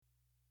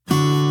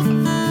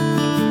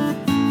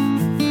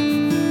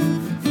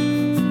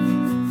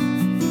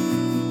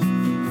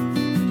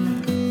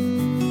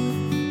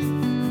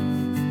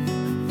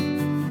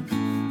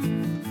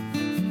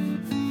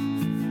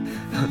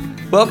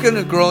Welcome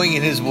to Growing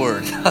in His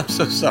Word. I'm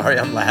so sorry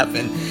I'm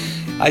laughing.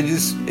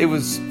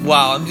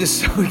 Wow, I'm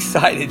just so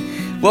excited.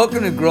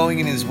 Welcome to Growing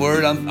in His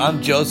Word.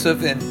 I'm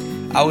Joseph,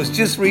 and I was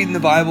just reading the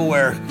Bible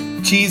where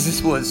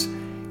Jesus was,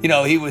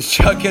 he was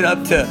chucking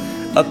up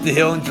the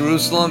hill in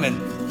Jerusalem.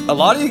 And a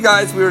lot of you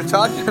guys we were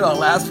talking about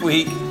last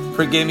week,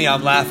 forgive me,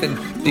 I'm laughing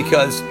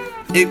because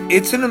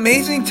it's an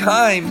amazing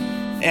time.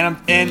 And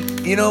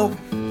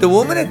the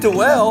woman at the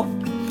well,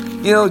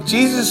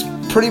 Jesus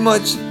pretty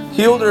much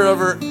healed her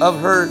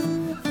of her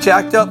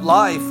jacked up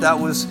life.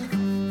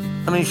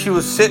 She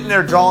was sitting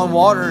there drawing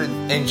water,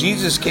 and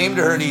Jesus came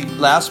to her. And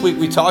last week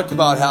we talked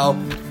about how,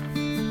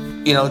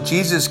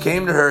 Jesus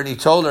came to her and he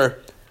told her,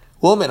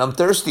 "Woman, I'm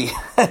thirsty."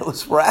 It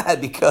was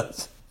rad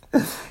because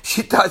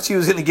she thought she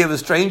was going to give a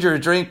stranger a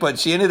drink, but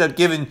she ended up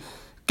giving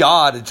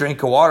God a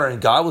drink of water.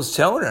 And God was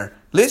telling her,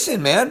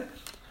 "Listen, man,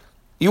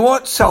 you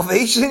want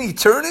salvation,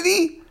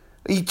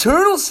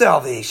 eternal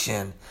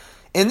salvation."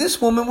 And this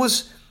woman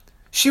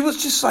she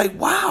was just like,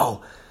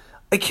 "Wow,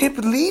 I can't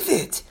believe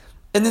it."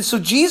 And then so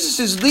Jesus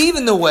is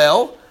leaving the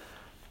well.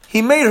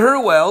 He made her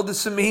well. He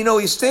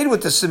stayed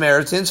with the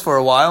Samaritans for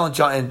a while in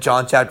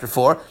John chapter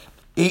 4.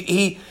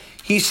 He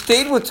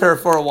stayed with her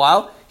for a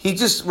while. He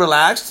just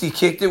relaxed. He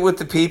kicked it with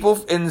the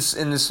people in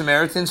the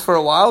Samaritans for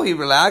a while. He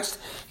relaxed.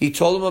 He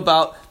told them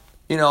about,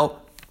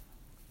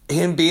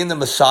 him being the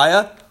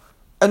Messiah.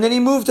 And then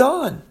he moved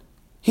on.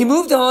 He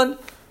moved on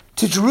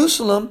to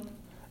Jerusalem,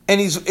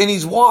 and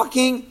he's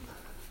walking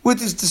with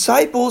his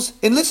disciples.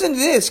 And listen to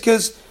this,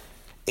 because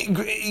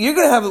we're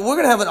gonna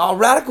have a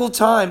radical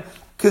time,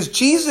 because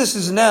Jesus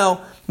is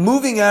now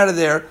moving out of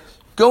there,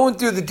 going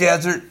through the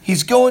desert.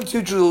 He's going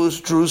to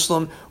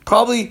Jerusalem,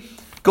 probably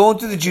going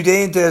through the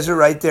Judean desert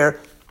right there,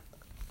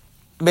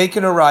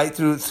 making a right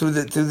through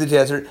the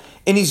desert,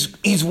 and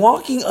he's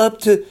walking up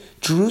to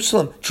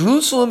Jerusalem.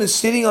 Jerusalem is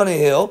sitting on a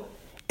hill,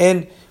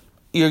 and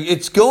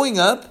it's going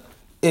up.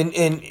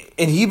 In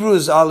Hebrew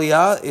is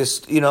aliyah, is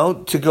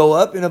to go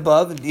up and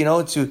above,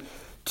 to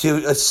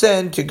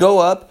ascend, to go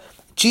up.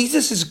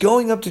 Jesus is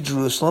going up to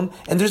Jerusalem,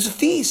 and there's a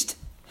feast,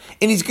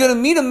 and he's going to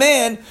meet a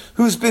man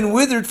who's been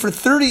withered for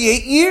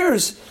 38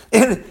 years,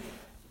 and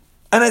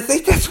I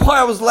think that's why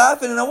I was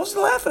laughing. And I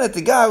wasn't laughing at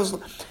the guy.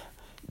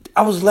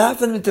 I was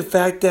laughing at the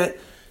fact that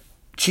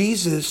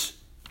Jesus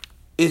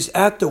is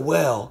at the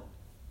well.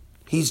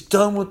 He's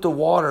done with the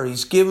water.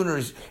 He's given her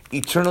his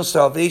eternal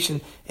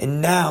salvation,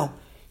 and now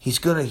he's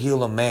going to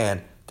heal a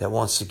man that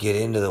wants to get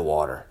into the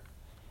water.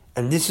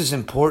 And this is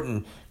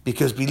important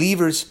because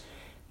believers,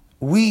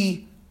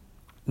 we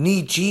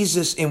need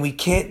Jesus, and we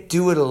can't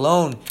do it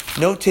alone.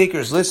 Note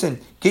takers, listen,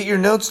 get your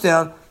notes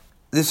down.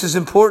 This is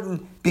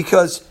important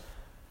because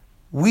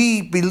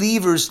we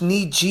believers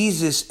need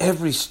Jesus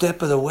every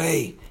step of the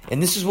way.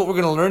 And this is what we're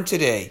going to learn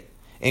today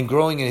in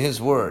Growing in His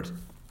Word.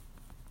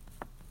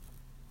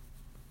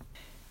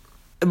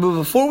 But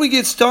before we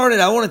get started,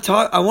 I want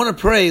to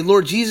pray.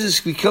 Lord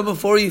Jesus, we come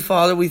before you,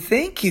 Father. We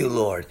thank you,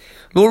 Lord.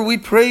 Lord, we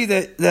pray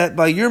that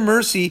by your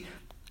mercy,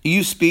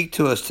 you speak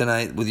to us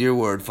tonight with your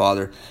word,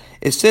 Father.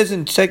 It says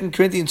in 2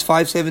 Corinthians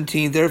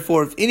 5:17,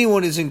 "Therefore, if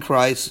anyone is in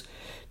Christ,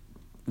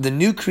 the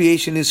new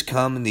creation is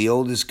come, and the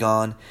old is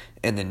gone,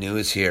 and the new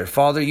is here."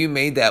 Father, you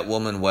made that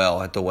woman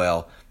well at the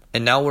well.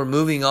 And now we're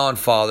moving on,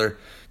 Father,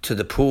 to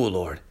the pool,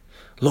 Lord.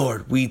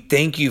 Lord, we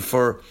thank you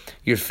for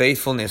your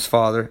faithfulness,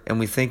 Father, and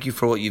we thank you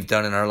for what you've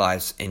done in our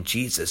lives. In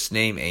Jesus'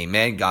 name,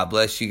 amen. God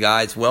bless you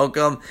guys.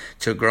 Welcome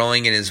to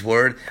Growing in His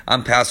Word.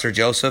 I'm Pastor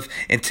Joseph,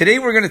 and today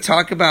we're going to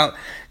talk about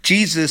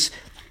Jesus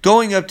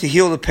going up to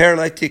heal the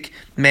paralytic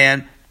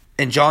man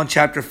in John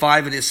chapter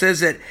 5. And it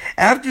says that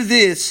after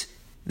this,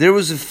 there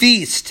was a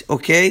feast,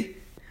 okay?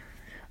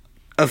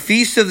 A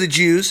feast of the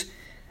Jews,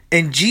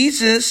 and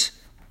Jesus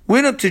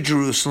went up to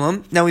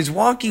Jerusalem. Now he's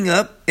walking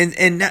up,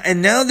 and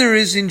now there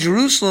is in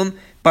Jerusalem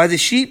by the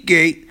sheep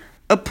gate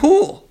a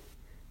pool,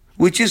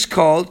 which is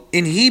called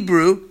in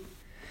Hebrew.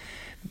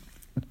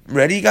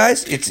 Ready,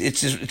 guys?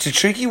 It's a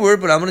tricky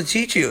word, but I'm going to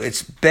teach you.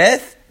 It's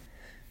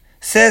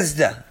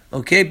Bethesda.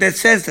 Okay,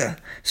 Bethesda.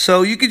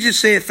 So you could just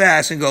say it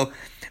fast and go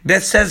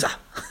Bethesda,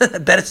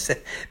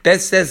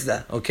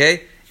 Bethesda.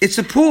 Okay. It's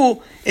a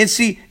pool, and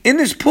see, in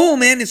this pool,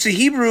 man, it's a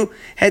Hebrew,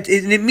 and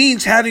it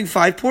means having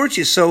 5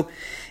 porches. So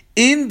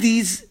in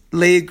these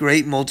lay a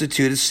great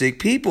multitude of sick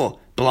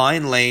people,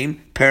 blind,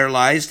 lame,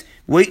 paralyzed,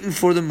 waiting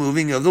for the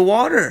moving of the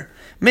water.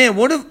 Man,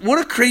 what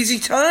a crazy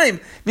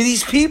time. I mean,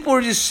 these people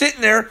are just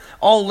sitting there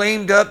all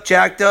lamed up,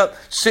 jacked up,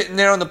 sitting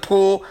there on the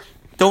pool,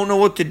 don't know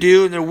what to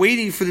do, and they're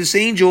waiting for this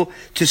angel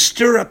to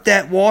stir up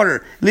that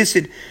water.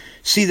 Listen,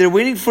 see, they're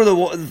waiting for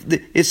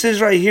it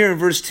says right here in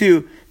verse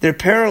 2, they're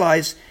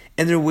paralyzed,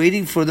 and they're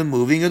waiting for the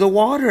moving of the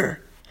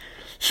water.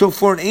 So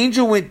for an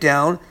angel went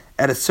down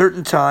at a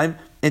certain time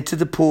into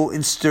the pool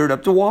and stirred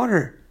up the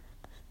water.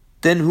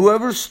 Then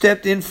whoever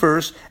stepped in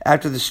first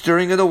after the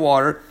stirring of the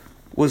water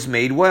was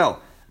made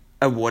well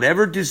of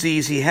whatever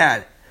disease he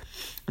had.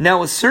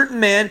 Now a certain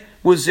man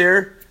was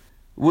there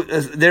who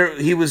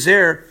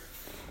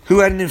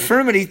had an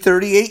infirmity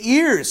 38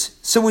 years.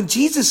 So when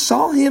Jesus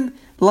saw him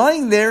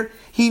lying there,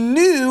 he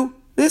knew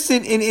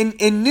listen,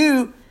 and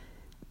knew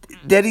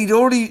that he'd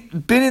already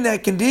been in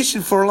that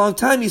condition for a long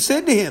time, he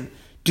said to him,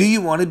 do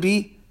you want to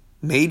be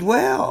made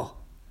well?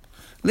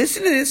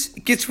 Listen to this.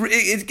 This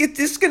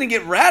is going to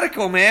get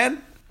radical,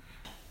 man.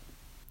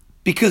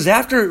 Because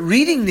after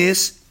reading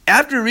this,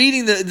 after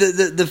reading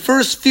the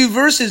first few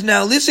verses,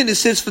 now listen, it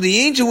says, for the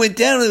angel went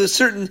down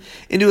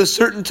into a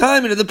certain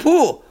time into the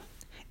pool,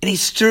 and he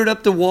stirred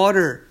up the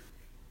water.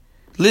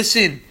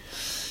 Listen,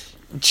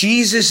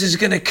 Jesus is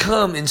going to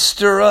come and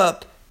stir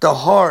up the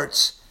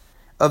hearts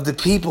of the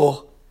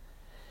people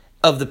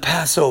of the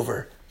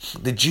Passover,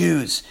 the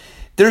Jews.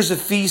 There's a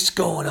feast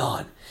going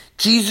on.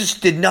 Jesus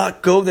did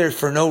not go there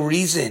for no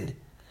reason.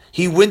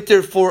 He went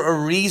there for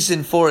a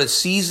reason, for a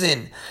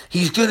season.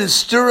 He's going to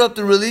stir up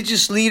the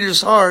religious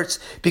leaders' hearts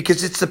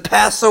because it's the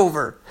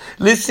Passover.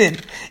 Listen,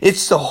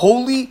 it's the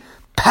holy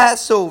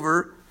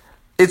Passover.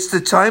 It's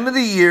the time of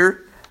the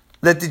year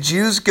that the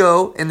Jews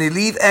go and they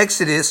leave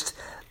Exodus.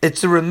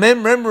 It's the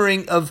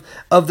remembering of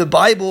the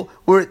Bible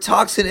where it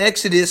talks in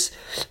Exodus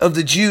of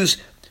the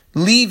Jews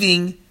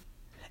leaving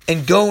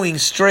and going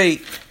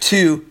straight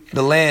to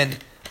the land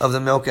of the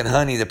milk and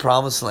honey, the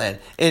promised land.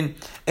 And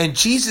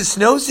Jesus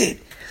knows it.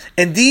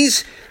 And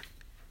this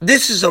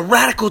is a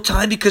radical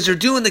time because they're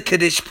doing the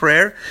Kaddish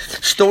prayer,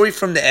 story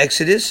from the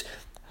Exodus,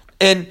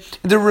 and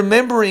they're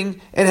remembering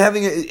and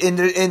having and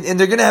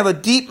they're going to have a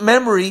deep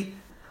memory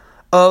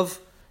of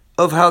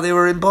how they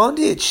were in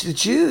bondage, the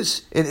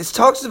Jews. And it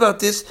talks about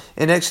this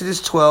in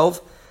Exodus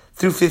 12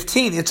 through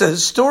 15. It's a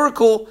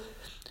historical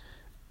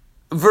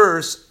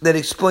verse that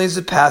explains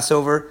the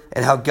Passover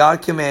and how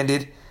God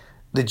commanded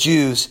the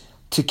Jews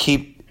to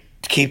keep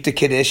the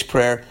Kaddish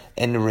prayer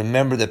and to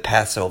remember the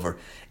Passover.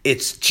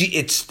 It's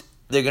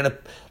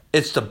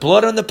the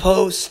blood on the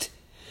post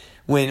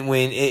when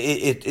the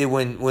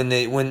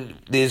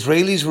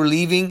Israelis were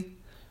leaving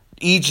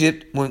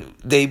Egypt, when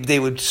they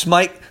would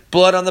smite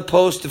blood on the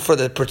post for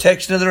the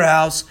protection of their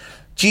house.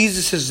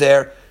 Jesus is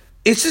there.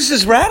 This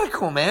is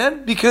radical,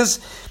 man, because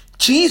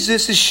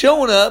Jesus is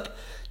showing up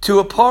to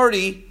a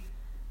party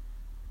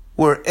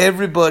where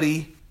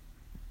everybody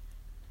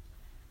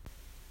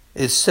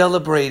is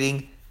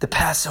celebrating the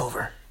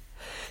Passover.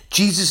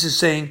 Jesus is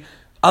saying,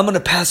 I'm going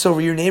to pass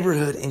over your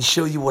neighborhood and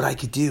show you what I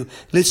could do.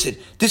 Listen,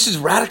 this is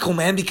radical,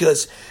 man,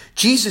 because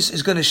Jesus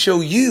is going to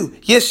show you,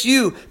 yes,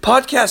 you,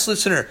 podcast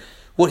listener,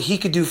 what he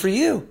could do for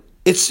you.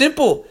 It's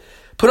simple.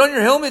 Put on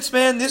your helmets,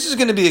 man. This is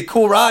going to be a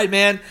cool ride,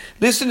 man.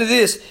 Listen to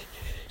this.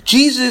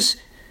 Jesus,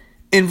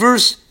 in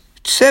verse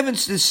 7,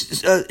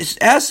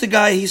 asked the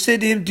guy, he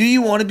said to him, do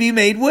you want to be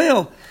made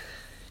well?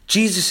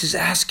 Jesus is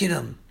asking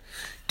him,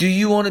 do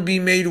you want to be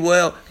made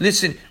well?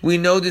 Listen, we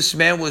know this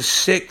man was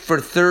sick for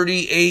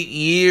 38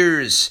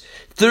 years.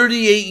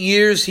 38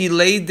 years he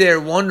laid there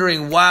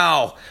wondering,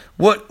 wow,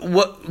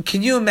 what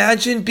can you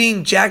imagine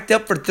being jacked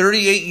up for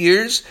 38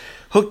 years,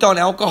 hooked on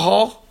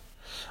alcohol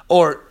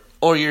or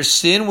your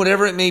sin,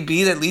 whatever it may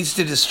be that leads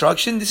to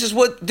destruction? This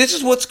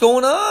is what's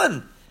going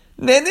on.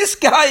 Man, this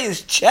guy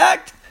is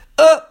jacked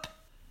up.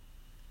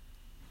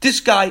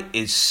 This guy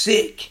is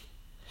sick.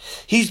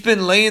 He's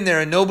been laying there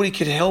and nobody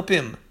could help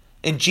him.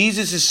 And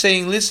Jesus is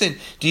saying, listen,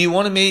 do you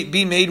want to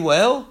be made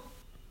well?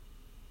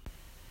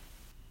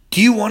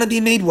 Do you want to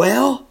be made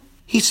well?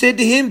 He said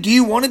to him, do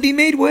you want to be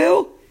made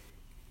well?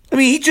 I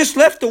mean, he just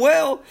left the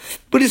well.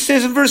 But it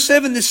says in verse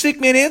 7, the sick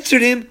man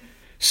answered him,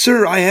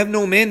 sir, I have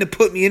no man to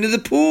put me into the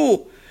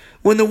pool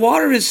when the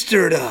water is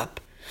stirred up.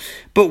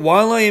 But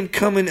while I am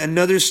coming,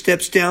 another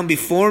steps down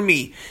before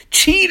me.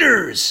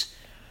 Cheaters!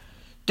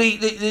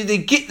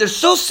 They're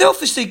so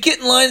selfish, they get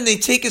in line and they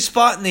take his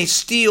spot and they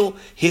steal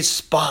his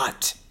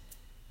spot.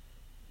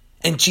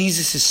 And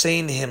Jesus is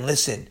saying to him,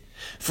 listen,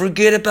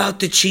 forget about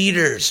the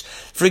cheaters.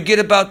 Forget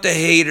about the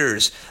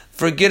haters.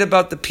 Forget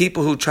about the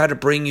people who try to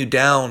bring you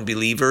down,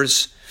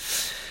 believers.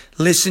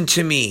 Listen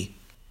to me.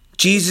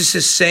 Jesus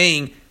is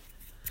saying,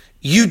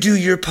 you do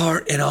your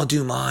part and I'll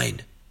do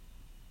mine.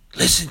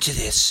 Listen to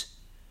this.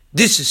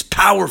 This is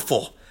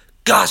powerful.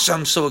 Gosh,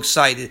 I'm so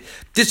excited.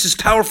 This is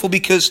powerful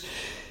because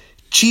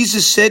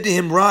Jesus said to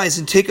him, rise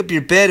and take up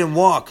your bed and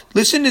walk.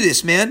 Listen to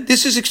this, man.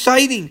 This is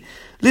exciting.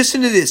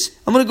 Listen to this.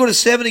 I'm going to go to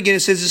 7 again.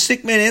 It says, the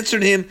sick man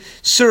answered him,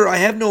 sir, I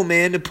have no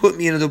man to put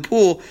me into the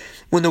pool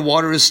when the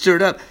water is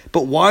stirred up.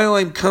 But while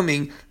I'm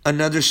coming,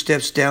 another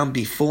steps down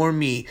before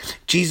me.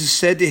 Jesus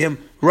said to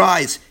him,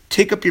 rise,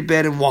 take up your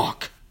bed and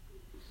walk.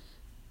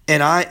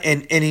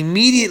 And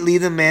immediately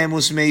the man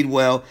was made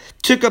well,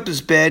 took up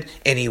his bed,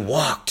 and he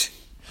walked.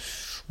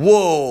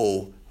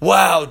 Whoa.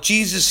 Wow.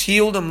 Jesus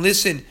healed him.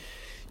 Listen,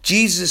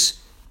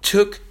 Jesus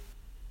took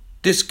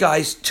his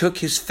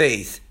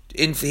faith.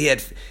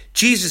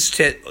 Jesus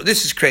said,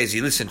 this is crazy.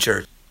 Listen,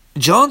 church.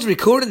 John's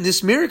recording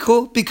this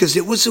miracle because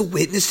it was a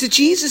witness to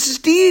Jesus'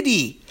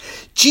 deity.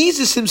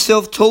 Jesus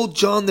himself told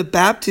John the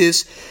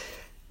Baptist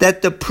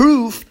that the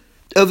proof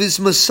of his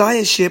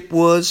messiahship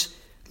was,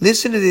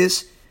 listen to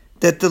this,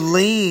 that the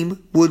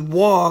lame would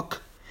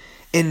walk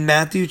in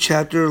Matthew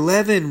chapter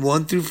 11,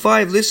 1 through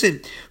 5.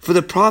 Listen, for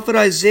the prophet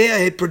Isaiah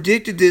had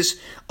predicted this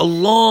a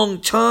long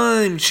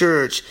time,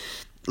 church.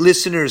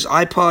 Listeners,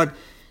 iPod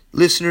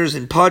listeners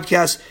and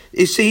podcasts,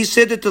 he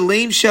said that the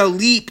lame shall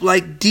leap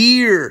like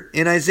deer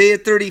in Isaiah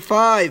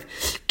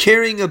 35.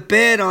 Carrying a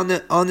bed on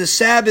the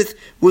Sabbath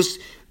was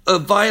a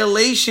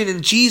violation,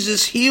 and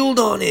Jesus healed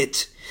on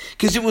it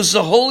because it was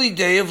the holy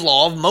day of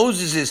law of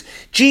Moses.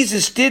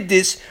 Jesus did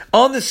this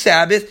on the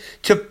Sabbath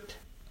to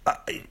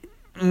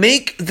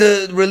make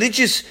the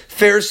religious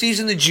Pharisees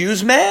and the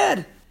Jews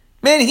mad.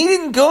 Man, he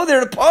didn't go there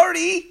to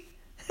party.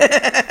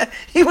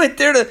 He went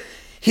there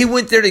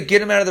to get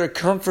them out of their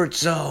comfort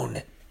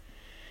zone.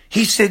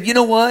 He said, you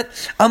know what?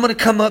 I'm going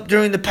to come up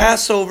during the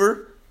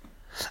Passover.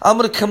 I'm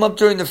going to come up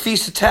during the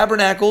Feast of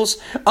Tabernacles.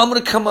 I'm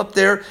going to come up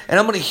there and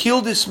I'm going to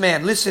heal this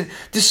man. Listen,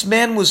 this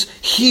man was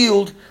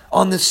healed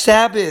on the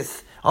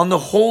Sabbath, on the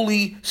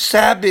holy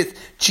Sabbath.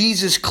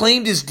 Jesus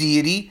claimed his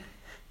deity,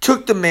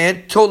 took the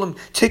man, told him,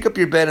 take up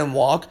your bed and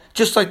walk.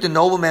 Just like the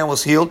nobleman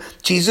was healed,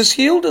 Jesus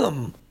healed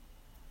him.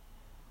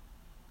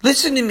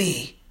 Listen to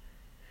me.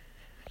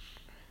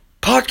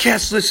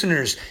 Podcast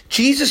listeners,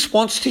 Jesus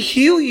wants to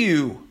heal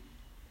you.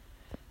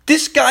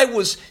 This guy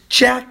was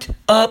jacked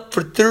up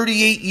for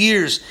 38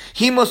 years.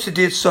 He must have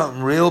did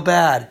something real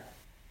bad.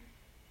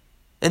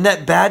 And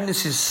that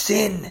badness is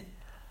sin.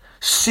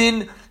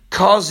 Sin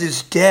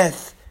causes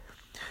death.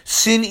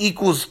 Sin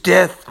equals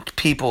death,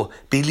 people,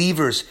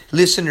 believers,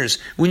 listeners.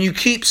 When you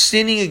keep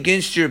sinning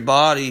against your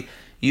body,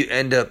 you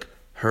end up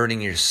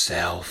hurting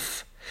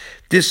yourself.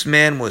 This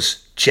man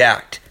was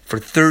jacked for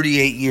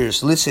 38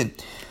 years. Listen.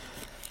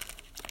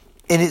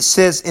 And it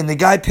says, and the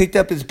guy picked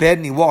up his bed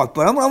and he walked.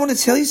 But I want to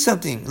tell you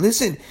something.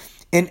 Listen,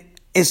 and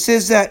it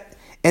says that,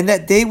 and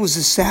that day was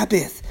the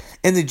Sabbath.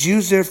 And the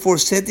Jews therefore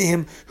said to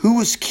him, who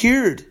was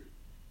cured?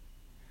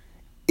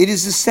 It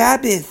is the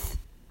Sabbath.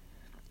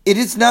 It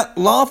is not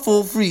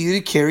lawful for you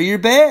to carry your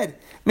bed.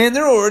 Man,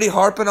 they're already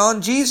harping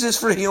on Jesus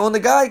for healing the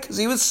guy because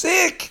he was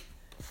sick.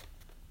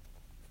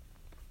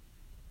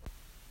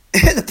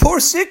 And the poor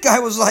sick guy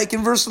was like,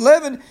 in verse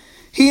 11,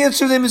 he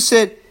answered them and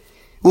said,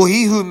 well,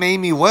 he who made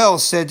me well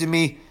said to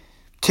me,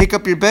 take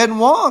up your bed and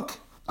walk.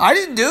 I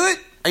didn't do it.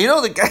 You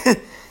know, the guy,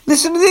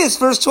 listen to this.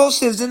 Verse 12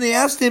 says, then they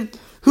asked him,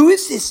 who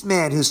is this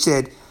man who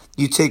said,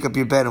 you take up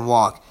your bed and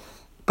walk?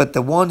 But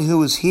the one who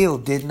was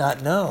healed did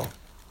not know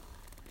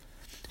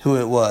who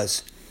it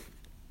was.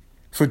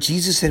 For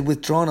Jesus had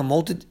withdrawn,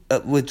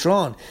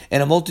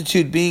 and a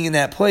multitude being in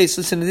that place.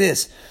 Listen to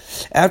this.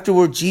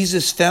 Afterward,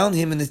 Jesus found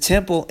him in the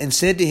temple and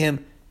said to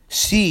him,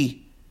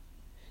 see,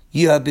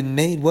 you have been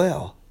made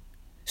well.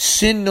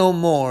 Sin no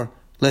more,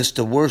 lest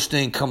the worst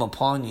thing come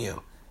upon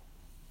you.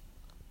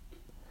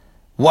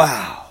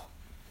 Wow.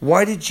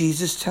 Why did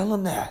Jesus tell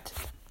him that?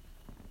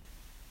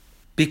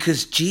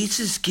 Because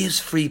Jesus gives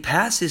free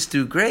passes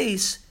through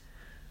grace,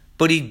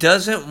 but he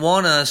doesn't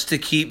want us to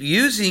keep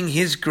using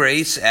his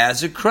grace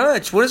as a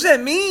crutch. What does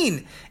that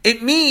mean?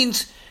 It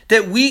means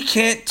that we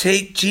can't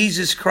take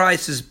Jesus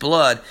Christ's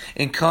blood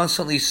and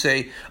constantly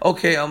say,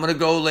 okay, I'm going to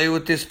go lay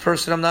with this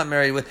person I'm not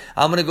married with.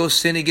 I'm going to go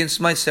sin against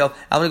myself.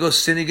 I'm going to go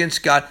sin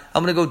against God.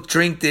 I'm going to go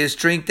drink this,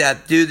 drink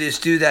that, do this,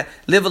 do that.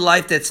 Live a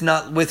life that's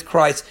not with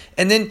Christ.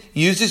 And then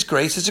use his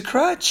grace as a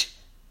crutch.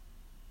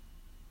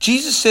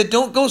 Jesus said,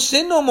 don't go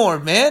sin no more,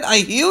 man. I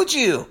healed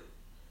you.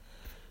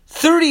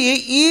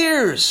 38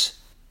 years.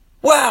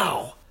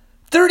 Wow.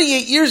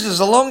 38 years is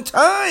a long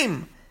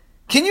time.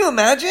 Can you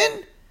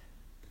imagine?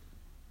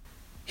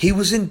 He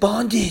was in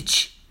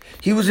bondage.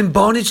 He was in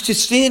bondage to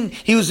sin.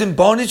 He was in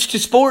bondage to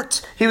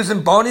sports. He was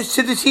in bondage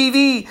to the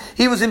TV.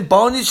 He was in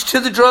bondage to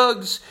the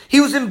drugs.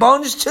 He was in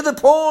bondage to the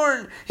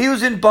porn. He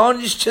was in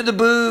bondage to the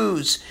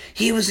booze.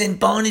 He was in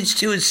bondage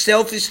to his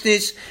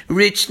selfishness,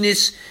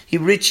 richness,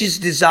 his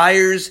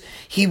desires.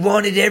 He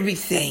wanted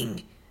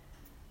everything.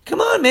 Come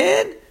on,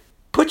 man.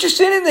 Put your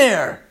sin in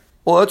there.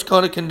 Well, that's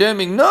kind of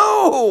condemning.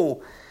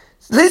 No.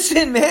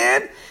 Listen,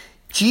 man.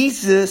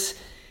 Jesus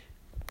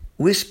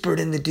whispered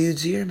in the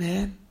dude's ear,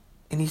 man.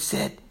 And he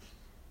said,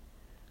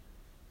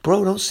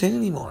 bro, don't sin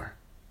anymore.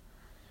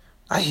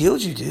 I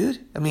healed you, dude.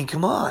 I mean,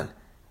 come on.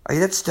 Are you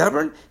that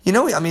stubborn? You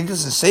know, I mean, it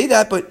doesn't say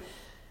that, but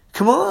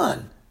come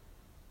on.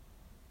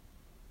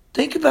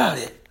 Think about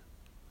it.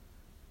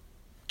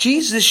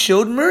 Jesus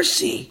showed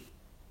mercy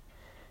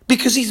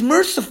because he's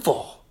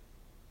merciful.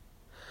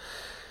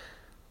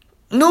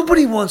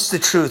 Nobody wants the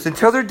truth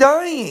until they're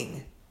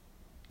dying.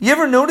 You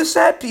ever notice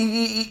that?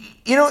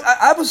 You know,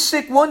 I was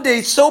sick one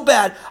day so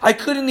bad I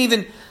couldn't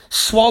even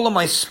swallow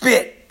my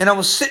spit. And I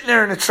was sitting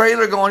there in a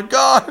trailer going,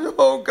 God,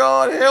 oh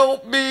God,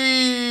 help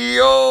me.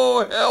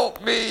 Oh,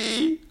 help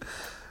me.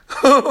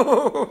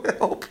 Oh,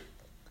 help.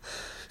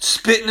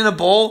 Spitting in a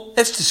bowl.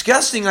 That's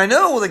disgusting, I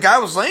know. Well, the guy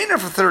was laying there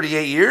for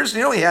 38 years. You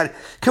know, he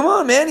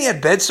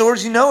had bed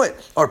sores, you know it.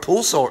 Or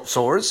pool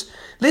sores.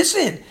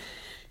 Listen,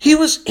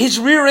 his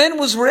rear end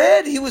was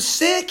red. He was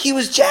sick. He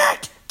was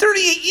jacked.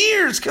 38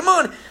 years. Come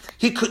on.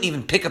 He couldn't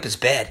even pick up his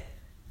bed.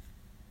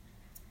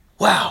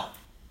 Wow.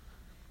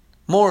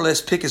 More or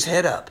less pick his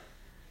head up.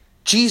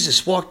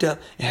 Jesus walked up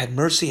and had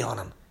mercy on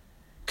him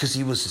because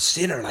he was a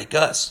sinner like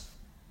us.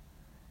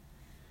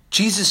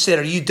 Jesus said,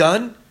 are you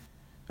done?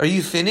 Are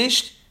you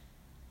finished?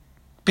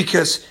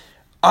 Because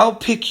I'll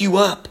pick you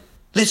up.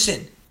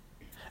 Listen,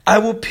 I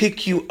will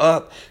pick you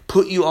up,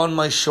 put you on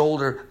my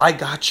shoulder. I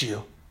got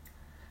you.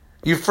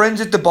 Your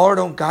friends at the bar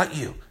don't got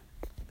you.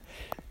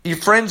 Your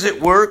friends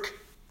at work,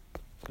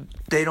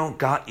 they don't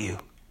got you.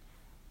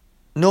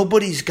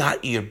 Nobody's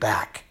got your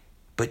back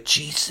but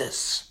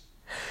Jesus.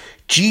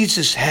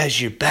 Jesus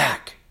has your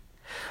back.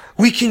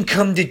 We can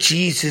come to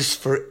Jesus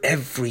for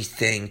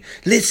everything.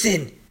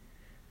 Listen,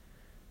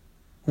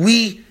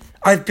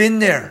 I've been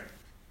there.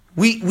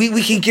 We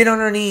can get on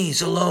our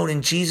knees alone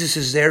and Jesus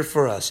is there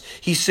for us.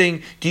 He's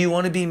saying, do you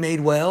want to be made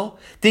well?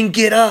 Then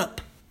get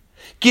up.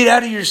 Get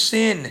out of your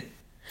sin.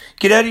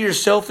 Get out of your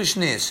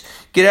selfishness.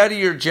 Get out of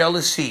your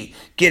jealousy.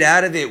 Get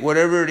out of it.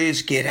 Whatever it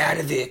is, get out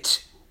of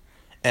it.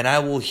 And I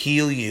will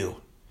heal you.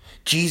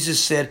 Jesus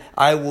said,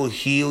 I will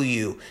heal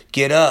you.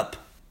 Get up.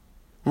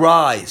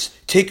 Rise.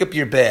 Take up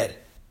your bed.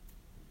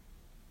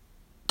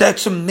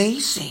 That's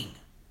amazing.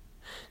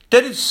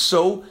 That is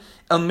so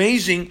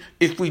amazing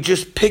if we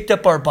just picked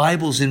up our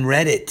Bibles and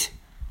read it.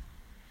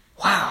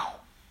 Wow.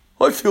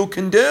 I feel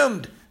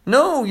condemned.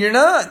 No, you're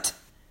not.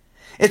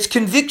 It's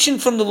conviction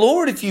from the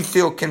Lord if you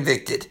feel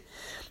convicted.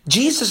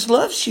 Jesus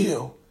loves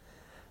you.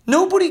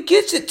 Nobody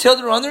gets it till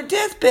they're on their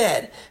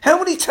deathbed. How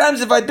many times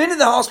have I been in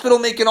the hospital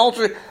making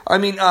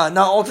not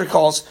altar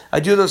calls.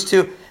 I do those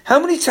too. How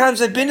many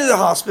times I've been to the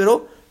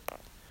hospital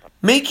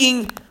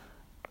making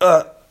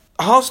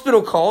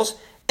hospital calls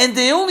and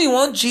they only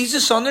want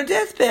Jesus on their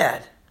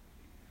deathbed.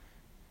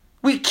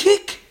 We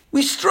kick.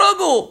 We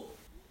struggle.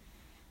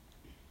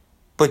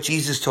 But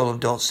Jesus told them,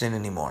 don't sin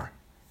anymore.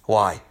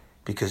 Why?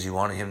 Because he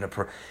wanted him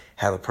to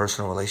have a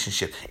personal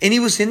relationship. And he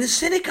was in the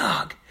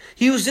synagogue.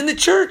 He was in the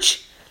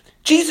church.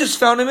 Jesus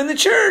found him in the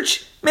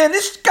church. Man,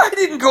 this guy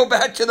didn't go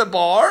back to the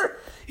bar.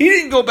 He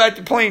didn't go back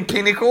to playing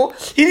Pinnacle.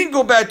 He didn't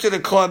go back to the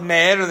Club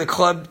Med or the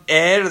Club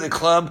Ed or the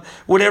Club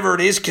whatever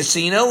it is,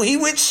 casino. He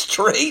went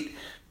straight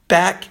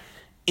back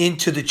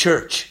into the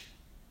church.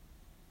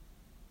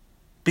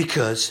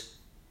 Because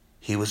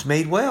he was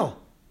made well.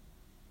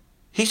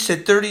 He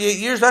said, 38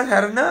 years, I've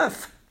had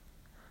enough.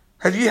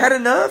 Have you had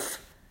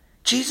enough?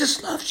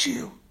 Jesus loves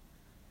you.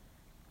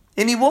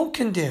 And he won't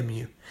condemn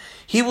you.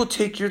 He will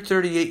take your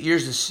 38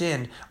 years of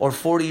sin or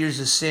 40 years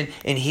of sin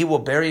and he will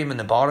bury him in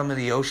the bottom of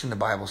the ocean, the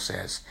Bible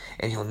says.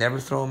 And he'll never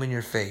throw him in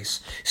your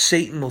face.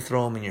 Satan will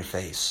throw him in your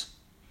face.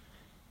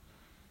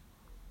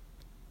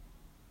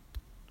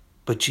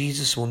 But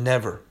Jesus will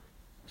never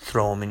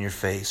throw him in your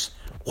face.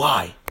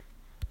 Why?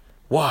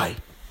 Why?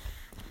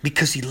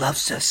 Because he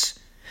loves us.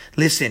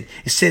 Listen,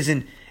 it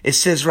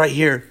says right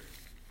here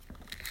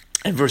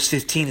in verse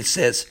 15, it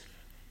says,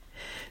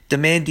 the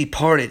man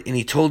departed and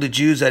he told the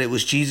Jews that it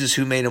was Jesus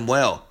who made him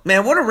well.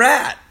 Man, what a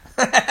rat.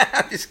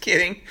 I'm just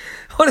kidding.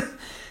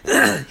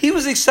 He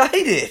was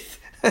excited.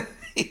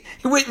 He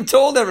went and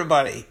told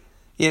everybody,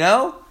 you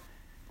know.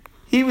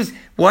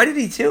 Why did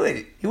he do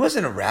it? He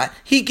wasn't a rat.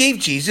 He gave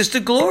Jesus the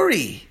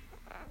glory.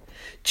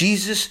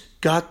 Jesus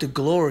got the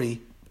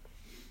glory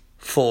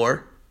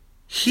for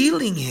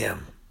healing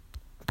him.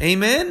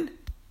 Amen?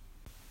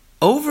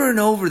 Over and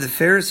over, the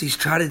Pharisees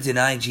tried to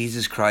deny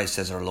Jesus Christ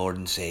as our Lord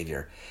and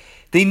Savior.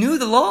 They knew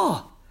the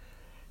law.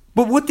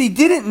 But what they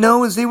didn't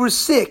know is they were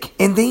sick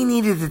and they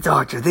needed a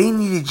doctor. They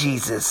needed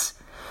Jesus.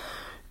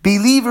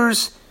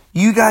 Believers,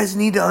 you guys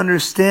need to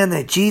understand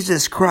that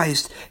Jesus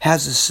Christ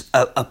has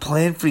a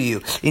plan for you.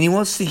 And he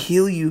wants to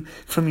heal you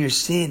from your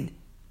sin.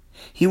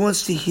 He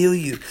wants to heal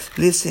you.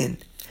 Listen,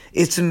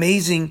 it's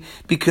amazing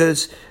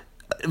because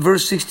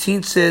verse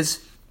 16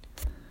 says,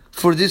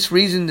 for this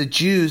reason the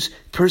Jews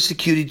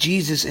persecuted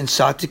Jesus and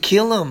sought to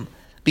kill him,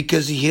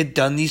 because he had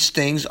done these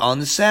things on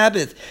the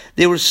Sabbath.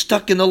 They were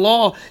stuck in the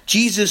law.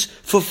 Jesus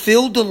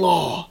fulfilled the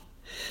law.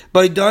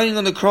 By dying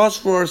on the cross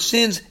for our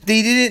sins,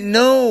 they didn't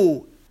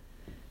know.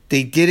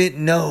 They didn't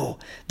know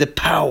the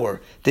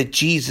power that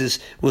Jesus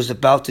was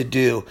about to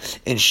do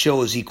and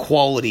show his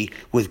equality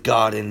with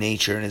God and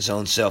nature and his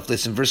own self.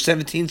 Listen, verse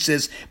 17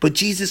 says, but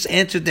Jesus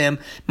answered them,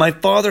 my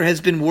Father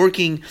has been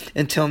working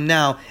until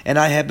now, and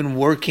I have been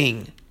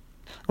working.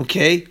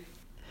 Okay?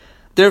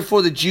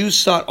 Therefore, the Jews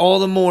sought all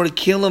the more to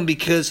kill him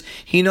because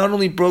he not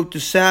only broke the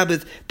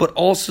Sabbath, but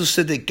also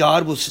said that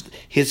God was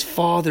his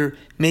Father,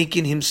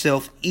 making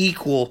himself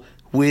equal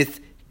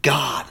with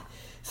God.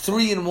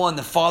 3 in 1,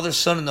 the Father,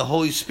 Son, and the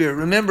Holy Spirit.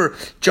 Remember,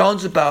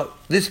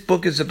 this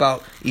book is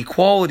about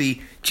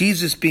equality,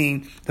 Jesus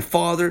being the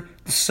Father,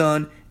 the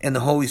Son, and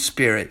the Holy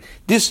Spirit.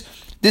 This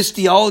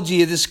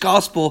theology of this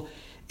gospel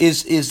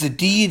is the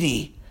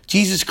deity.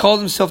 Jesus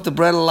called himself the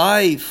bread of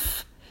life.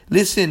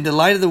 Listen, the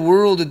light of the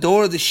world, the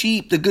door of the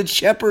sheep, the good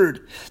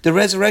shepherd, the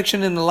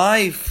resurrection and the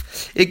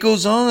life. It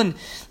goes on.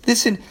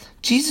 Listen,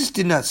 Jesus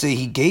did not say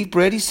he gave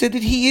bread. He said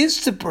that he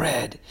is the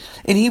bread.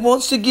 And he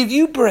wants to give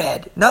you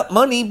bread. Not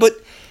money, but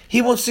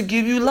he wants to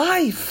give you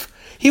life.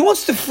 He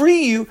wants to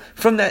free you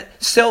from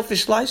that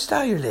selfish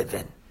lifestyle you're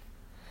living.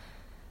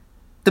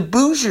 The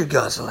booze you're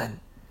guzzling.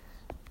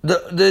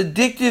 The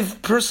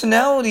addictive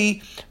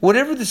personality,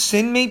 whatever the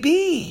sin may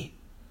be.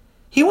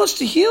 He wants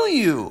to heal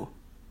you.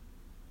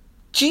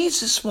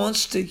 Jesus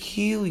wants to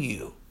heal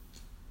you.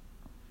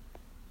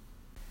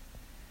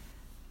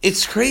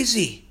 It's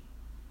crazy.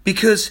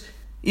 Because,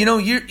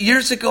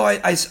 years ago,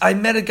 I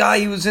met a guy.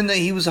 He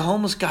was a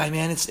homeless guy,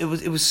 man. It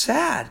was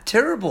sad,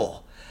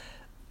 terrible.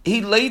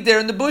 He laid there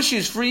in the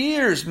bushes for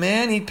years,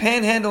 man. He'd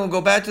panhandle and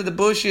go back to the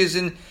bushes,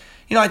 and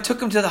I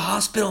took him to the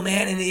hospital,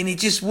 man, and he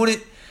just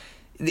wouldn't.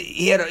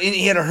 He had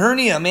a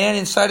hernia, man,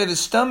 inside of his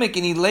stomach,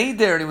 and he laid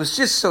there, and it was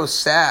just so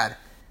sad,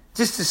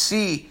 just to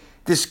see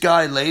this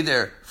guy lay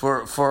there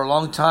for a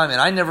long time,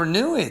 and I never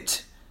knew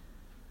it.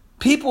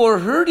 People are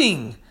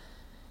hurting.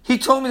 He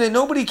told me that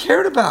nobody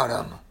cared about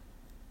him.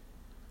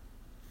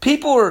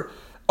 People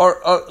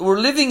we're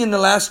living in the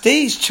last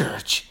days,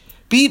 church.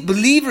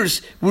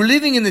 Believers, we're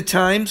living in the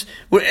times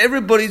where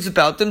everybody's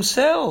about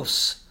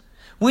themselves.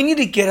 We need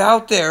to get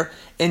out there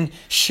and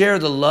share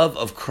the love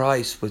of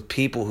Christ with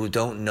people who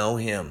don't know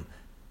Him.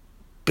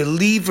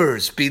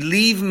 Believers,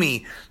 believe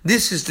me,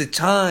 this is the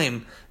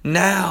time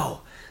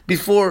now,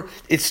 before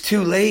it's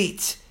too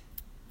late.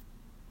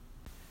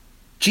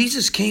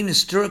 Jesus came to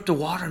stir up the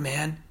water,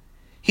 man.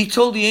 He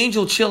told the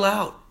angel, chill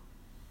out.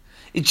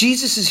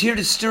 Jesus is here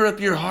to stir up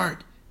your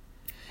heart.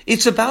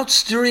 It's about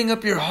stirring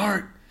up your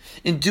heart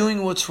and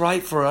doing what's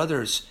right for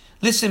others.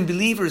 Listen,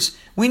 believers,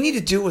 we need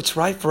to do what's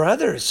right for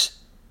others.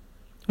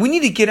 We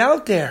need to get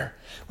out there.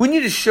 We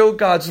need to show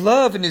God's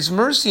love and His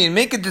mercy and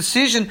make a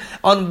decision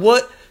on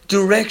what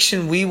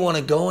direction we want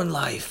to go in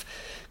life.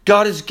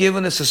 God has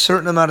given us a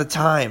certain amount of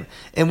time,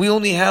 and we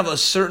only have a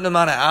certain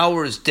amount of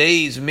hours,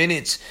 days,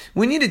 minutes.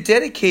 We need to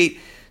dedicate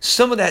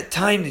some of that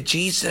time to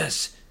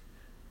Jesus,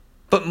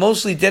 but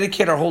mostly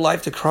dedicate our whole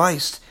life to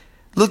Christ.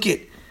 Look at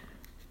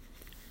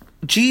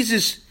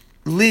Jesus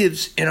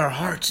lives in our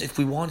hearts if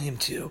we want Him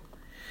to.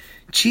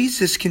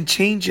 Jesus can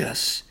change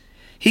us.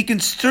 He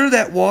can stir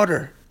that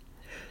water.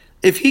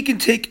 If He can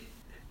take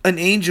an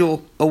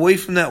angel away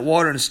from that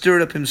water and stir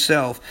it up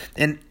Himself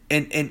and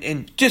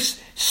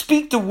just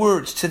speak the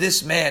words to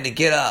this man to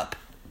get up.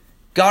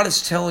 God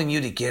is telling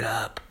you to get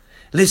up.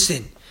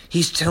 Listen,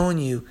 He's telling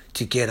you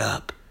to get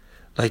up.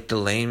 Like the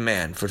lame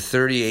man for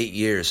 38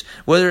 years.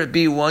 Whether it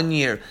be 1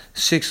 year,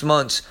 6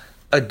 months,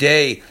 a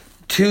day,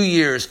 2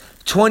 years,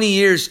 20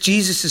 years,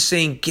 Jesus is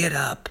saying, get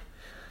up.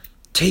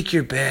 Take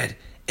your bed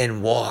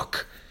and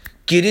walk.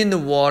 Get in the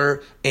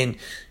water and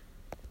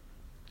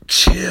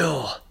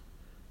chill.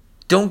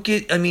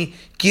 Get in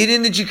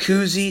the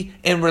jacuzzi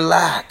and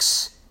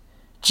relax.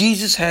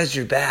 Jesus has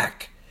your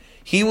back.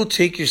 He will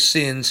take your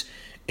sins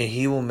and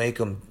He will make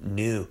them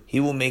new. He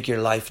will make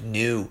your life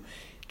new.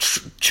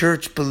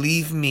 Church,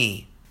 believe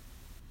me.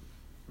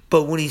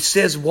 But when He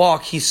says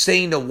walk, He's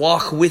saying to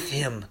walk with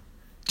Him.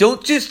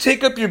 Don't just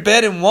take up your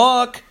bed and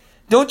walk.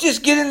 Don't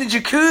just get in the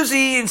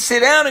jacuzzi and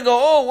sit down and go,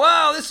 oh,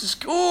 wow, this is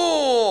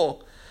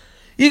cool.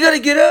 You got to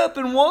get up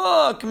and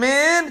walk,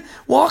 man.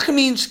 Walk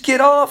means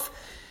get off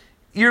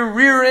your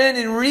rear end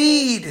and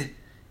read.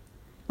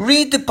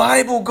 Read the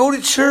Bible. Go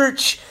to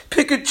church.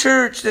 Pick a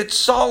church that's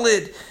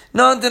solid,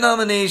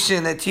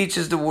 non-denomination, that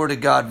teaches the Word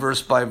of God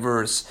verse by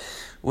verse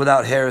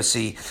without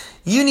heresy.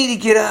 You need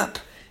to get up.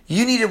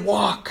 You need to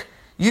walk.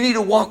 You need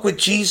to walk with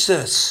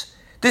Jesus.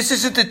 This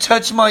isn't the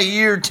touch my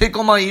ear,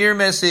 tickle my ear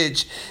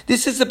message.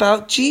 This is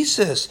about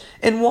Jesus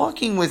and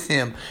walking with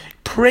Him,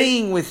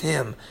 praying with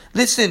Him.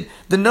 Listen,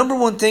 the number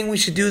one thing we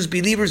should do as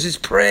believers is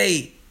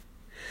pray.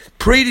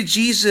 Pray to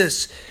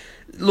Jesus.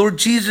 Lord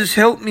Jesus,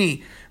 help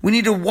me. We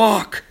need to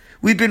walk.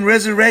 We've been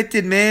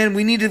resurrected, man.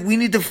 We need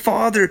the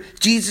Father.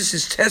 Jesus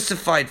has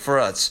testified for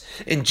us,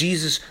 and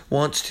Jesus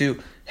wants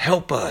to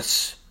help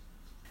us.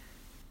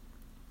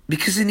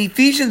 Because in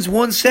Ephesians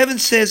 1:7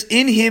 says,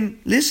 in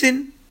Him,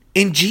 listen,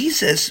 in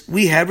Jesus,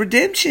 we have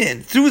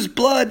redemption. Through His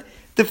blood,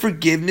 the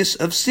forgiveness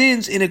of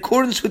sins in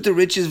accordance with the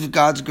riches of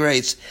God's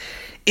grace.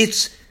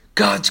 It's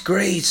God's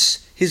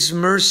grace, His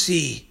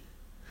mercy.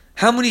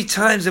 How many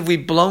times have we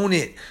blown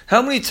it?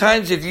 How many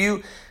times have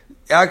you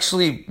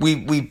actually,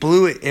 we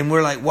blew it and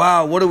we're like,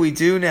 wow, what do we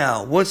do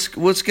now? What's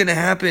going to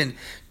happen?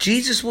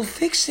 Jesus will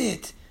fix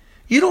it.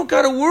 You don't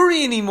got to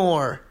worry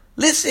anymore.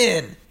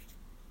 Listen.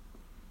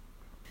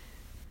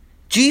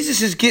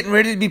 Jesus is getting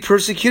ready to be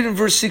persecuted in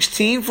verse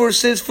 16, for it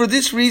says, for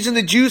this reason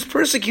the Jews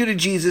persecuted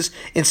Jesus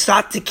and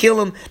sought to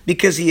kill Him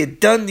because He had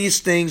done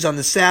these things on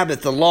the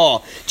Sabbath, the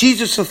law.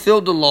 Jesus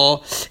fulfilled the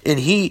law, and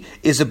He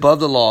is above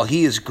the law.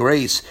 He is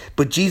grace.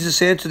 But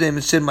Jesus answered them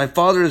and said, my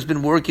Father has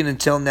been working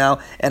until now,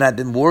 and I've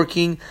been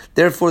working.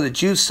 Therefore the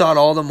Jews sought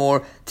all the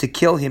more to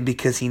kill Him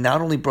because He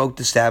not only broke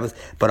the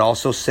Sabbath, but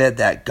also said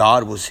that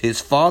God was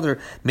His Father,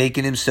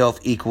 making Himself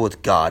equal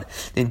with God.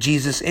 Then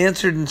Jesus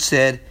answered and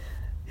said,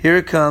 here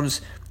it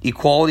comes,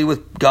 equality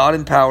with God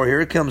and power.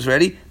 Here it comes,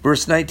 ready?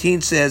 Verse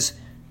 19 says,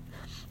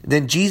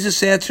 then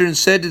Jesus answered and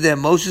said to them,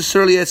 most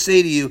assuredly I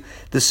say to you,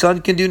 the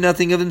Son can do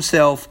nothing of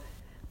Himself,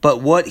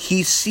 but what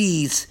He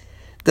sees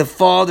the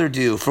Father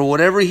do. For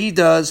whatever He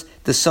does,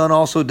 the Son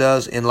also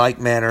does in like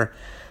manner.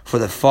 For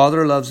the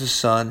Father loves the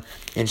Son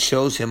and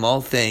shows Him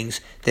all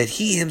things that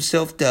He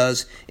Himself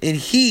does, and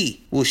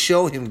He will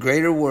show Him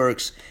greater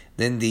works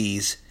than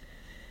these,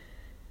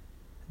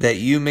 that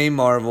you may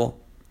marvel.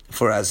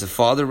 For as the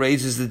Father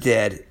raises the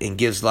dead and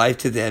gives life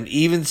to them,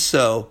 even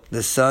so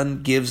the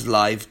Son gives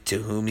life to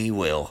whom He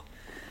will.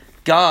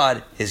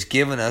 God has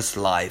given us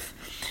life.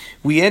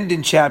 We end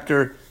in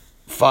chapter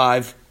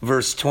 5,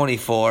 verse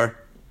 24,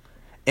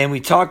 and we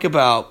talk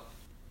about,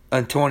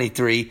 on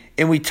 23,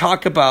 and we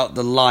talk about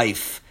the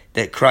life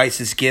that Christ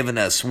has given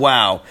us.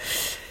 Wow.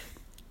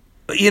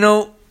 You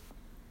know,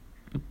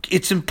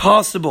 it's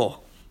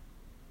impossible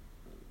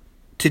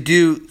to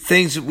do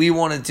things that we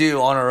want to do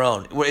on our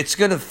own. It's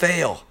going to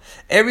fail.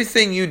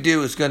 Everything you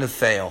do is going to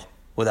fail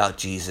without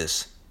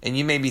Jesus. And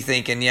you may be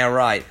thinking, yeah,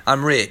 right,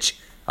 I'm rich,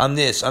 I'm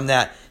this, I'm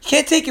that. You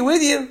can't take it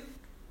with you.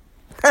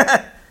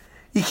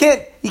 You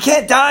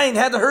can't die and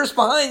have the hearse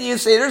behind you and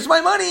say, there's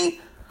my money.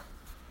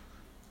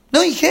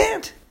 No, you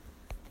can't.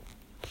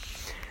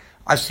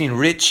 I've seen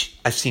rich,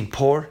 I've seen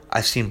poor,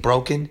 I've seen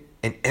broken,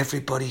 and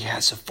everybody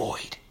has a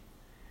void.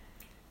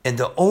 And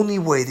the only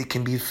way that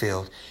can be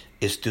filled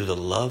is through the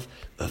love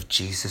of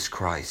Jesus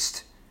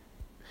Christ.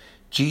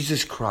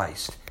 Jesus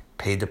Christ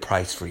paid the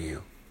price for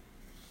you.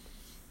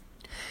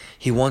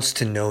 He wants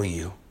to know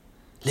you.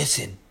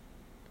 Listen,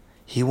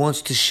 He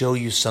wants to show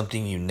you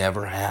something you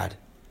never had.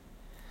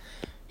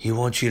 He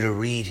wants you to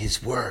read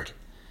His Word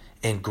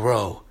and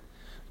grow.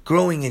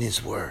 Growing in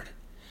His Word.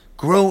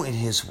 Grow in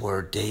His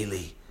Word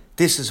daily.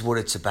 This is what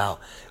it's about.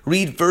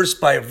 Read verse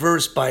by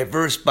verse by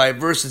verse by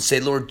verse and say,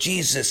 Lord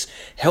Jesus,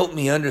 help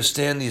me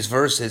understand these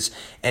verses,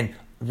 and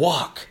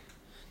walk.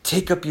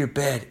 Take up your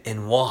bed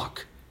and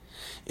walk.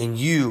 And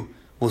you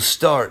will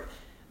start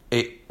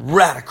a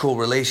radical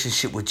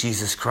relationship with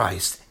Jesus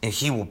Christ, and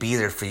He will be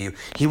there for you.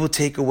 He will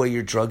take away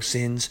your drug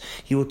sins.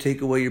 He will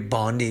take away your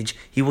bondage.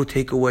 He will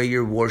take away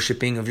your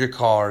worshiping of your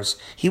cars.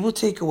 He will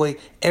take away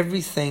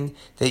everything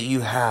that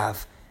you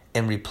have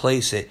and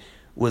replace it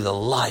with a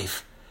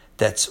life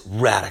that's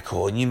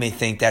radical. And you may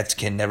think that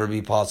can never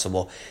be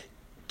possible.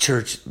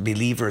 Church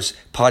believers,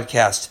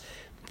 podcast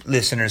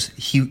listeners,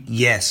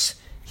 yes,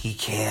 He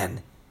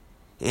can,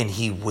 and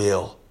He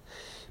will.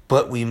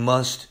 But we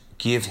must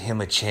give Him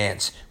a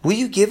chance. Will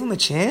you give Him a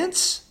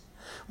chance?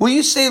 Will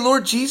you say,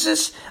 Lord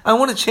Jesus, I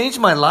want to change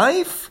my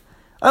life.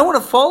 I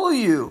want to follow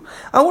you.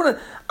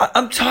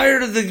 I'm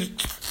tired of the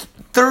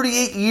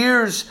 38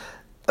 years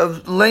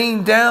of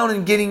laying down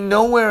and getting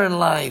nowhere in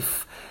life.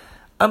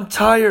 I'm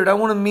tired. I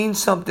want to mean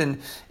something.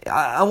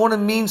 I want to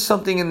mean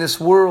something in this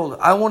world.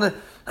 I want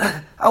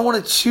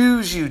to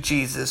choose you,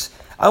 Jesus.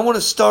 I want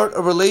to start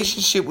a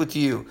relationship with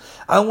you.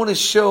 I want to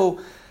show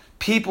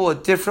people a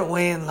different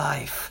way in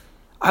life.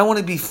 I want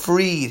to be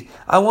freed.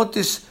 I want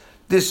this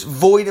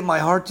void in my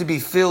heart to be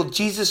filled.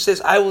 Jesus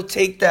says, I will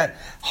take that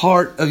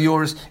heart of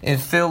yours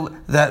and fill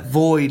that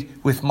void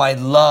with my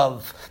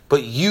love.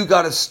 But you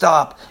got to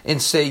stop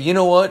and say, you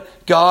know what?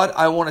 God,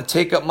 I want to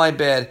take up my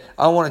bed.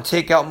 I want to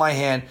take out my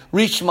hand,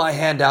 reach my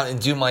hand out and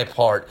do my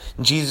part.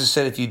 And Jesus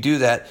said, if you do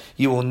that,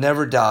 you will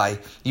never die.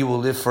 You will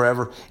live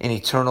forever in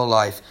eternal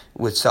life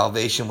with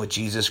salvation with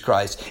Jesus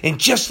Christ. And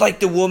just like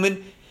the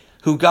woman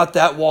who got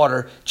that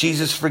water,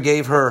 Jesus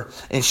forgave her,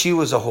 and she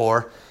was a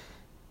whore.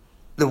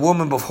 The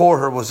woman before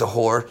her was a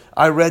whore.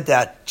 I read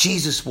that.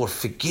 Jesus will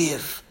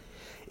forgive.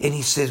 And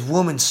He says,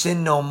 woman,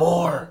 sin no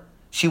more.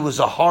 She was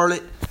a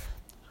harlot.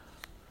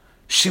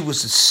 She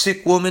was a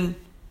sick woman.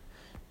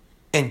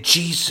 And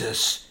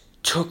Jesus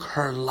took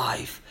her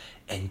life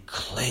and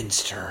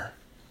cleansed her.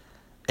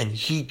 And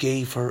He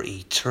gave her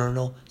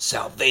eternal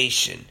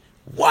salvation.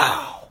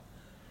 Wow.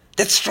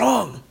 That's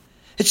strong.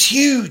 It's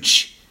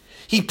huge.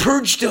 He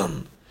purged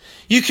them.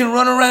 You can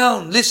run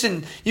around.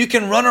 Listen, you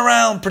can run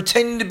around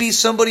pretending to be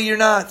somebody you're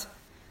not.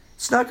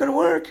 It's not going to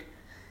work.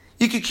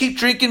 You can keep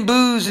drinking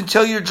booze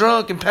until you're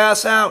drunk and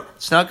pass out.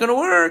 It's not going to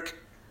work.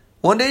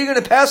 One day you're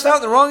going to pass out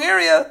in the wrong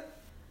area.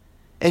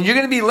 And you're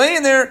going to be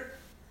laying there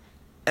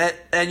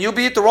and you'll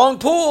be at the wrong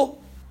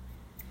pool.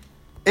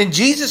 And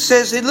Jesus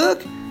says, hey,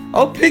 look,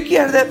 I'll pick you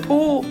out of that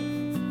pool.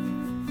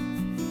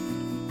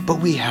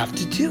 But we have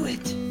to do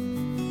it.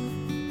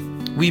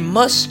 We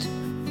must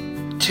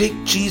take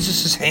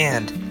Jesus'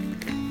 hand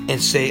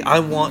and say, I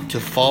want to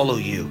follow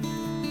you.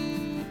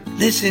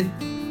 Listen,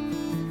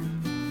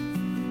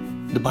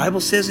 the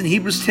Bible says in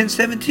Hebrews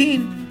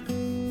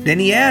 10:17, then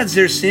He adds,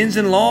 their sins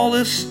and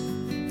lawless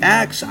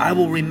acts I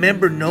will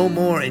remember no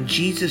more, and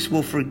Jesus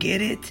will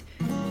forget it.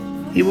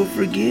 He will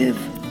forgive.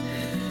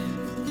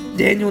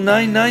 Daniel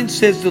 9:9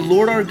 says, the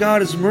Lord our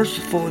God is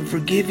merciful and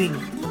forgiving,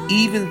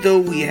 even though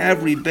we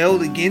have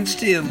rebelled against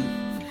Him.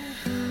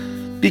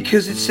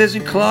 Because it says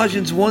in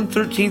Colossians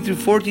 1:13 through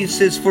 14, it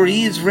says, for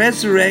He has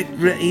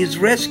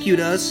rescued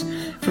us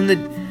from the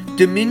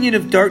dominion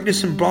of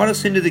darkness and brought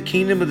us into the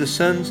kingdom of the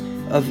sons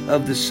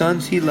of the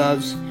sons He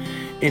loves,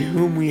 in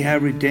whom we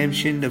have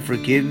redemption, the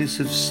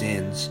forgiveness of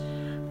sins.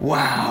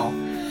 Wow.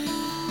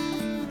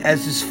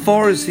 As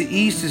far as the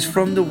east is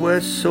from the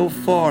west, so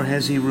far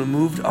has He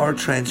removed our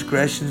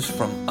transgressions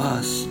from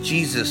us.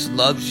 Jesus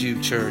loves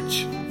you,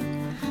 church.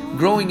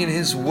 Growing in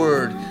His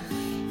Word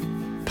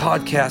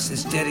podcast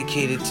is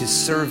dedicated to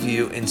serve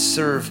you and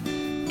serve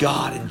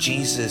God and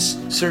Jesus.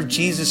 Serve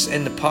Jesus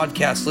and the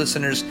podcast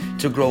listeners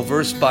to grow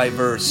verse by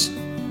verse.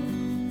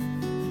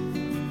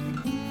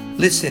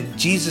 Listen,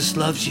 Jesus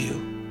loves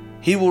you.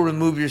 He will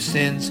remove your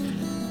sins.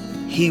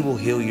 He will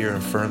heal your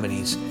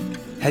infirmities.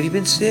 Have you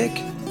been sick?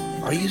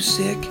 Are you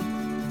sick?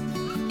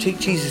 Take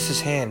Jesus'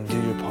 hand and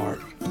do your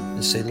part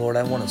and say, Lord,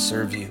 I want to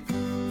serve you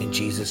in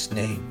Jesus'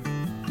 name.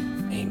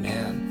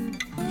 Amen.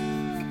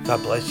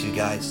 God bless you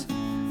guys.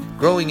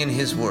 Growing in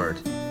His Word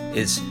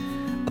is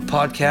a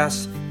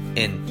podcast,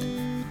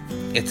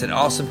 and it's an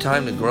awesome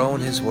time to grow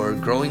in His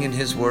Word. Growing in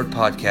His Word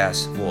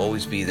podcast will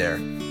always be there.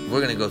 We're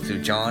going to go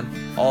through John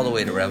all the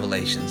way to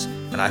Revelations,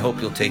 and I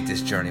hope you'll take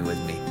this journey with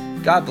me.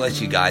 God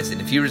bless you guys, and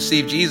if you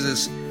receive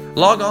Jesus,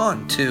 log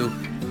on to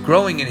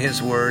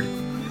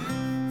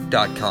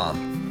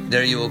growinginhisword.com.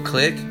 There you will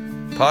click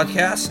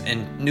podcasts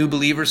and new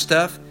believer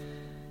stuff,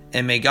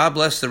 and may God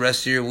bless the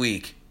rest of your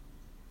week.